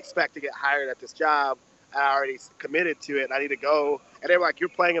 and I didn't expect to get hired at this job. I already committed to it, and I need to go. And they were like, you're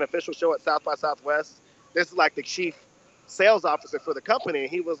playing an official show at South by Southwest? This is like the chief sales officer for the company. And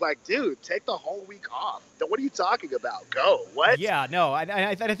he was like, dude, take the whole week off. What are you talking about? Go. What? Yeah, no,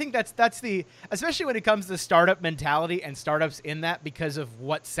 I think that's the, especially when it comes to startup mentality and startups in that, because of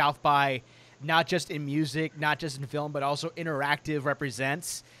what South by, not just in music, not just in film, but also interactive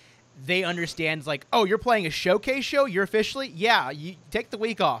represents. They understand, like, oh, you're playing a showcase show? You're officially? Yeah, you take the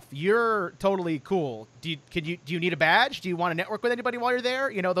week off. You're totally cool. Do you need a badge? Do you want to network with anybody while you're there?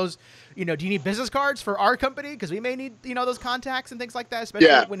 Do you need business cards for our company? Because we may need, those contacts and things like that,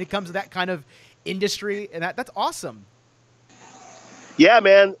 especially when it comes to that kind of industry. And that's awesome. Yeah,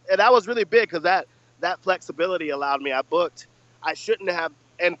 man. And that was really big because that flexibility allowed me. I shouldn't have,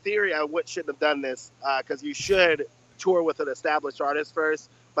 in theory, shouldn't have done this because you should tour with an established artist first.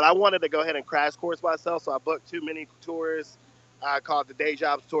 But I wanted to go ahead and crash course myself, so I booked 2 mini tours called the Day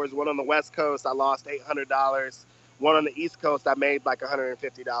Jobs Tours. One on the West Coast, I lost $800. One on the East Coast, I made like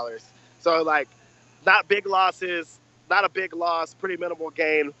 $150. So, like, not big losses, not a big loss, pretty minimal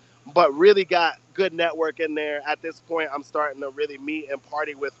gain, but really got good network in there. At this point, I'm starting to really meet and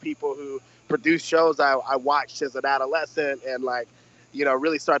party with people who produce shows I watched as an adolescent and, like,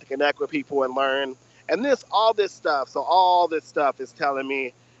 really start to connect with people and learn. And all this stuff is telling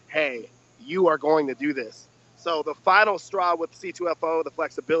me, hey, you are going to do this. So the final straw with C2FO, the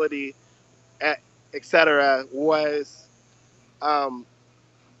flexibility, et cetera, was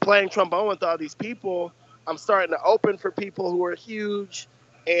playing trombone with all these people. I'm starting to open for people who are huge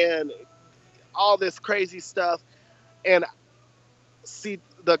and all this crazy stuff. And see,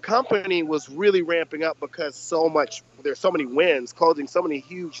 the company was really ramping up because there's so many wins, closing so many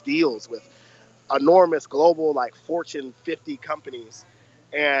huge deals with enormous global, like Fortune 50 companies.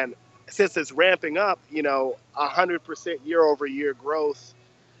 And since it's ramping up, 100% year over year growth,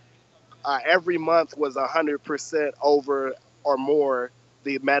 every month was 100% over or more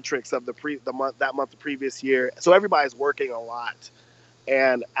the metrics of the previous year. So everybody's working a lot.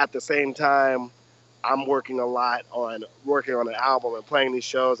 And at the same time, I'm working a lot on an album and playing these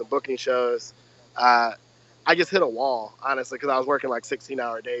shows and booking shows. I just hit a wall, honestly, because I was working like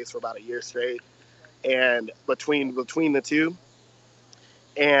 16-hour days for about a year straight. And between the two,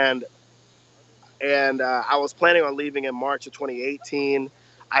 and I was planning on leaving in March of 2018.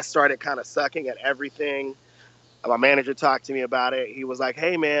 I started kind of sucking at everything. My manager talked to me about it. He was like,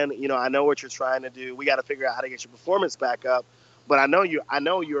 "Hey, man, I know what you're trying to do. We got to figure out how to get your performance back up. But I know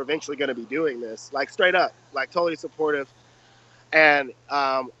you're eventually going to be doing this." Like, straight up, like, totally supportive. And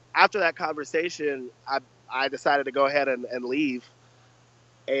after that conversation, I decided to go ahead and leave.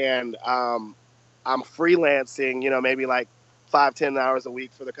 And I'm freelancing, maybe like 5-10 hours a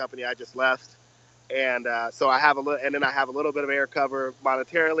week for the company I just left. And so I have a little bit of air cover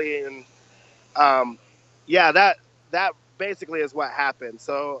monetarily. And that basically is what happened.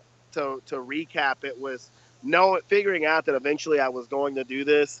 So to recap, it was figuring out that eventually I was going to do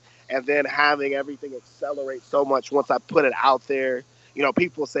this, and then having everything accelerate so much once I put it out there.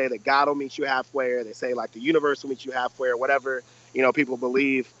 People say that God will meet you halfway, or they say like the universe will meet you halfway, or whatever, people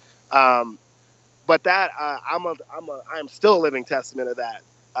believe. But that I'm still a living testament of that.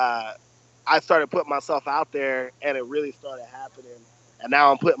 I started putting myself out there, and it really started happening. And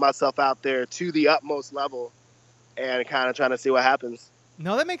now I'm putting myself out there to the utmost level, and kind of trying to see what happens.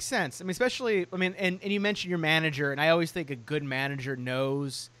 No, that makes sense. I mean, especially, and you mentioned your manager, and I always think a good manager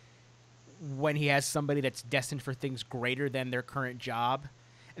knows when he has somebody that's destined for things greater than their current job.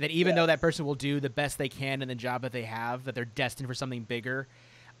 And that even though that person will do the best they can in the job that they have, that they're destined for something bigger.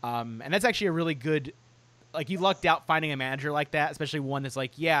 And that's actually a really good, like, you lucked out finding a manager like that, especially one that's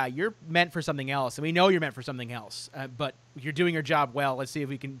like, yeah, you're meant for something else. And we know you're meant for something else, but you're doing your job well. Let's see if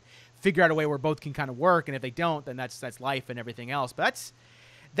we can figure out a way where both can kind of work. And if they don't, then that's life and everything else. But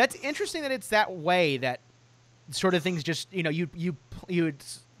that's interesting that it's that way, that sort of things just, you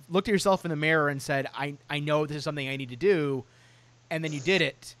looked at yourself in the mirror and said, I know this is something I need to do. And then you did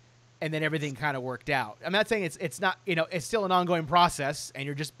it. And then everything kind of worked out. I'm not saying it's not, it's still an ongoing process, and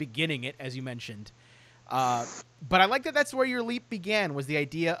you're just beginning it, as you mentioned. But I like that that's where your leap began, was the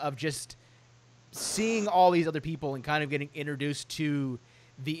idea of just seeing all these other people and kind of getting introduced to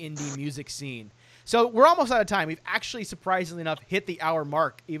the indie music scene. So we're almost out of time. We've actually, surprisingly enough, hit the hour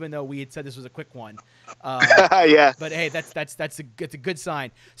mark, even though we had said this was a quick one. Yeah. But hey, that's a good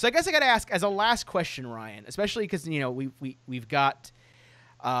sign. So I guess I got to ask as a last question, Ryan, especially because we've got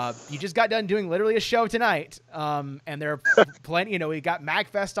you just got done doing literally a show tonight, and there are plenty. We got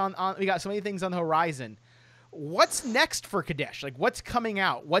MagFest on. We got so many things on the horizon. What's next for Kadesh? Like, what's coming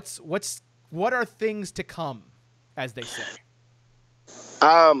out? What are things to come, as they say?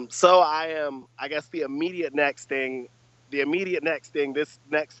 So I guess the immediate next thing this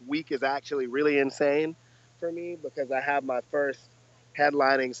next week is actually really insane for me, because I have my first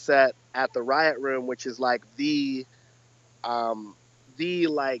headlining set at the Riot Room, which is like the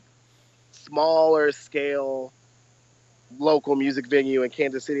like smaller scale local music venue in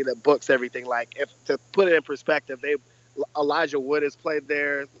Kansas City that books everything. Like, if to put it in perspective, Elijah Wood has played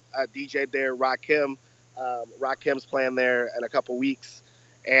there, DJ'd there, Rakim's playing there in a couple weeks.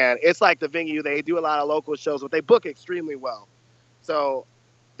 And it's like the venue, they do a lot of local shows, but they book extremely well. So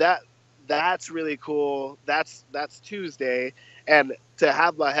that's really cool. That's Tuesday. And to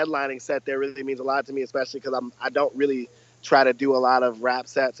have my headlining set there really means a lot to me, especially because I don't really try to do a lot of rap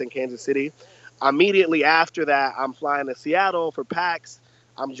sets in Kansas City. Immediately after that, I'm flying to Seattle for PAX.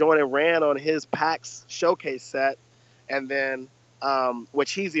 I'm joining Rand on his PAX showcase set. And then,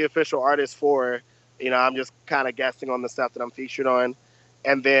 which he's the official artist for, I'm just kind of guessing on the stuff that I'm featured on.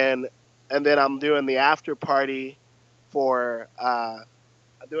 And then I'm doing the after party for the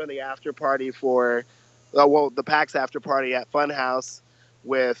PAX after party at Funhouse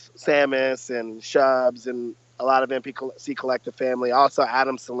with Samus and Shubs and a lot of NPC Collective family. Also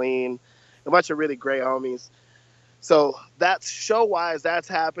Adam Saline, a bunch of really great homies. So that's show-wise, that's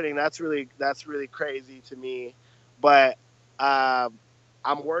happening. That's really crazy to me. But I've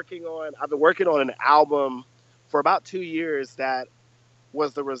been working on an album for about 2 years that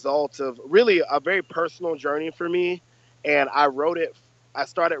was the result of really a very personal journey for me. And I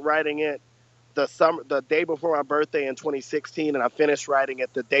started writing it the day before my birthday in 2016, and I finished writing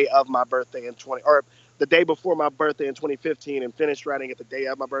it the day of my birthday the day before my birthday in 2015, and finished writing it the day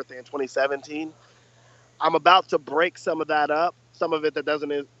of my birthday in 2017. I'm about to break some of that up, some of it that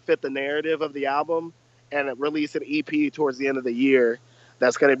doesn't fit the narrative of the album, and release an EP towards the end of the year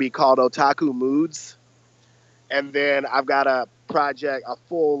that's going to be called Otaku Moods. And then I've got a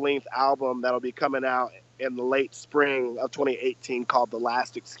full-length album that'll be coming out in the late spring of 2018 called The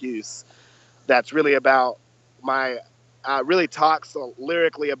Last Excuse. That's really about really talks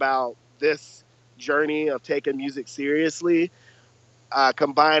lyrically about this journey of taking music seriously,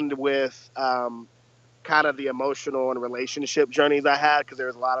 combined with kind of the emotional and relationship journeys I had, because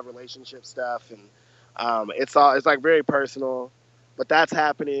there's a lot of relationship stuff, and it's like very personal, but that's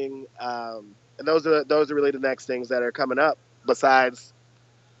happening. And those are really the next things that are coming up, besides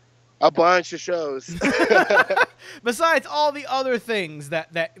a bunch of shows. Besides all the other things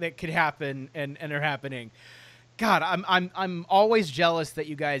that could happen and are happening. God, I'm always jealous that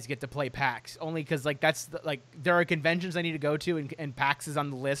you guys get to play PAX, only because there are conventions I need to go to, and PAX is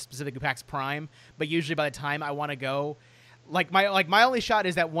on the list, specifically PAX Prime. But usually by the time I want to go, my only shot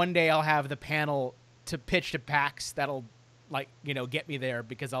is that one day I'll have the panel to pitch to PAX that'll get me there,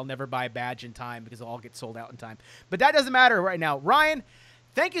 because I'll never buy a badge in time because it'll all get sold out in time. But that doesn't matter right now. Ryan,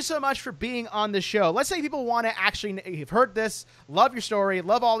 thank you so much for being on the show. Let's say people want to actually, you've heard this, love your story,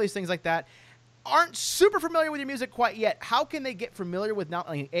 love all these things like that, aren't super familiar with your music quite yet. How can they get familiar with not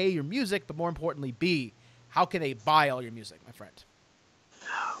only A, your music, but more importantly, B, how can they buy all your music, my friend?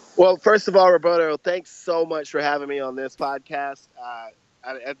 Well, first of all, Roberto, thanks so much for having me on this podcast. I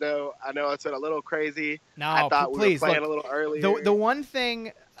know it's been a little crazy. No, I thought please, we were playing a little earlier. The one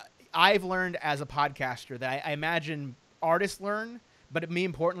thing I've learned as a podcaster that I imagine artists learn, but me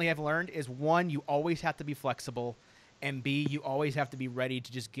importantly I've learned, is one, you always have to be flexible, and B, you always have to be ready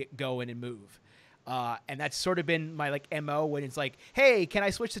to just get going and move. And that's sort of been my MO when it's like, hey, can I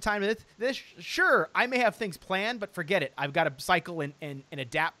switch the time to this? Sure, I may have things planned, but forget it. I've got to cycle and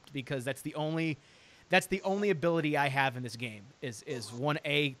adapt, because that's the only ability I have in this game is one,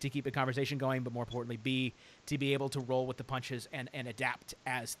 A, to keep the conversation going, but more importantly, B, to be able to roll with the punches and adapt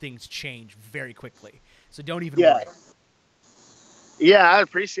as things change very quickly. So don't even worry. Yeah, I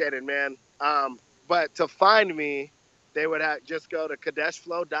appreciate it, man. But to find me, they would just go to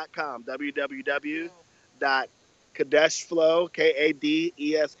kadeshflow.com, www.kadeshflow,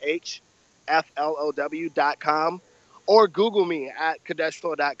 KADESHFLOW.com, or Google me at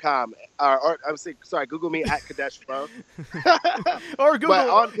KadeshFlow.com. Or I'm sorry, Google me at Kadesh Flow. Or Google, but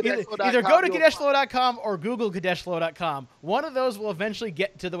on either go to KadeshFlow.com or Google KadeshFlow.com. One of those will eventually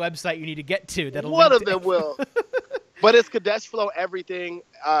get to the website you need to get to. One of them will. But it's Kadesh Flow everything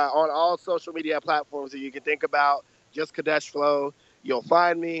on all social media platforms that you can think about. Just Kadesh Flow. You'll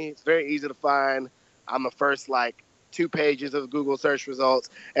find me. It's very easy to find. I'm the first 2 pages of Google search results.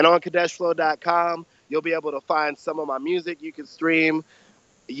 And on KadeshFlow.com, you'll be able to find some of my music you can stream.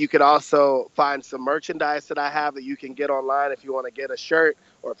 You can also find some merchandise that I have that you can get online if you want to get a shirt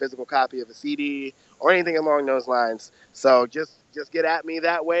or a physical copy of a CD or anything along those lines. So just get at me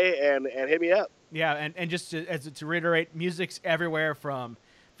that way and hit me up. Yeah, and just to reiterate, music's everywhere from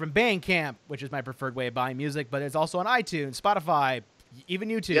Bandcamp, which is my preferred way of buying music, but it's also on iTunes, Spotify, even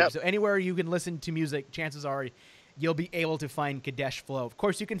YouTube. Yep. So anywhere you can listen to music, chances are you'll be able to find Kadesh Flow. Of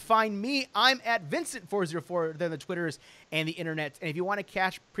course, you can find me. I'm at Vincent404. They're the Twitters and the internet. And if you want to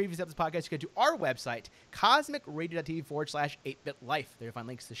catch previous episodes of the podcast, you can go to our website, CosmicRadio.TV /8BitLife. There you'll find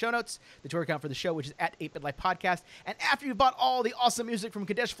links to the show notes, the Twitter account for the show, which is at 8BitLife Podcast. And after you've bought all the awesome music from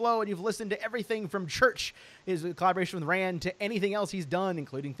Kadesh Flow and you've listened to everything from Church, his collaboration with Rand, to anything else he's done,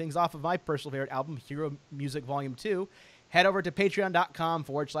 including things off of my personal favorite album, Hero Music Volume 2, head over to patreon.com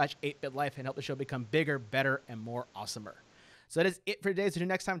 /8BitLife and help the show become bigger, better, and more awesomer. So that is it for today. So until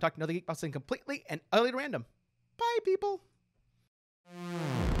next time, talk to another geek about something completely and utterly random. Bye, people.